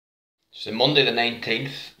So Monday the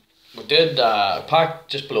 19th, we did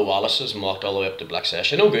parked just below Wallace's and walked all the way up to Black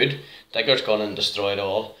Session. No good. Digger's gone and destroyed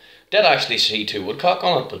all. Did actually see two woodcock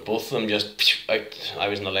on it, but both of them just out. I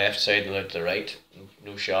was on the left side and out to the right.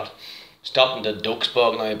 No shot. Stopped into Dokes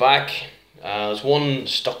Bog now back. There's one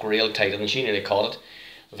stuck real tight and she nearly caught it.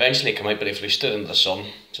 Eventually came out, but he flew stood into the sun.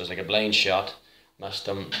 So it was like a blind shot. Missed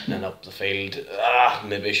him, then up the field.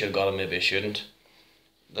 Maybe I should have got him, maybe I shouldn't.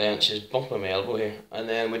 Then she's bumped my elbow here. And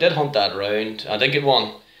then we did hunt that round. I did get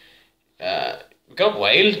one. We got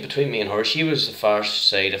wild between me and her. She was the far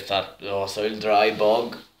side of that old dry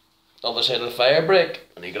bog, the other side of the fire break.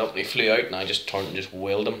 And he got up and he flew out and I just turned and just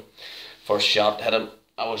wheeled him. First shot, hit him.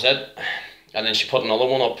 That was it. And then she put another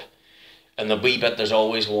one up. And the wee bit, there's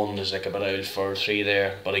always one, there's like a bit out for three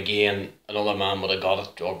there. But again, another man would have got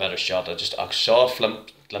it or better shot. I saw a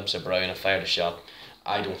glimpse of brown, I fired a shot.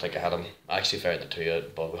 I don't think I had him. I actually fired the two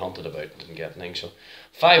out, but we hunted about and didn't get anything. So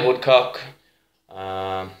 5 woodcock.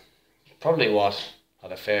 Probably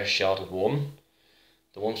had a fair shot at one.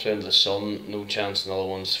 The one flew into the sun, no chance. And the other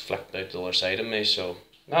one's flicked out the other side of me. So,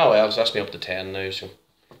 well, that's me up to 10 now. So,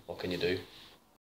 what can you do?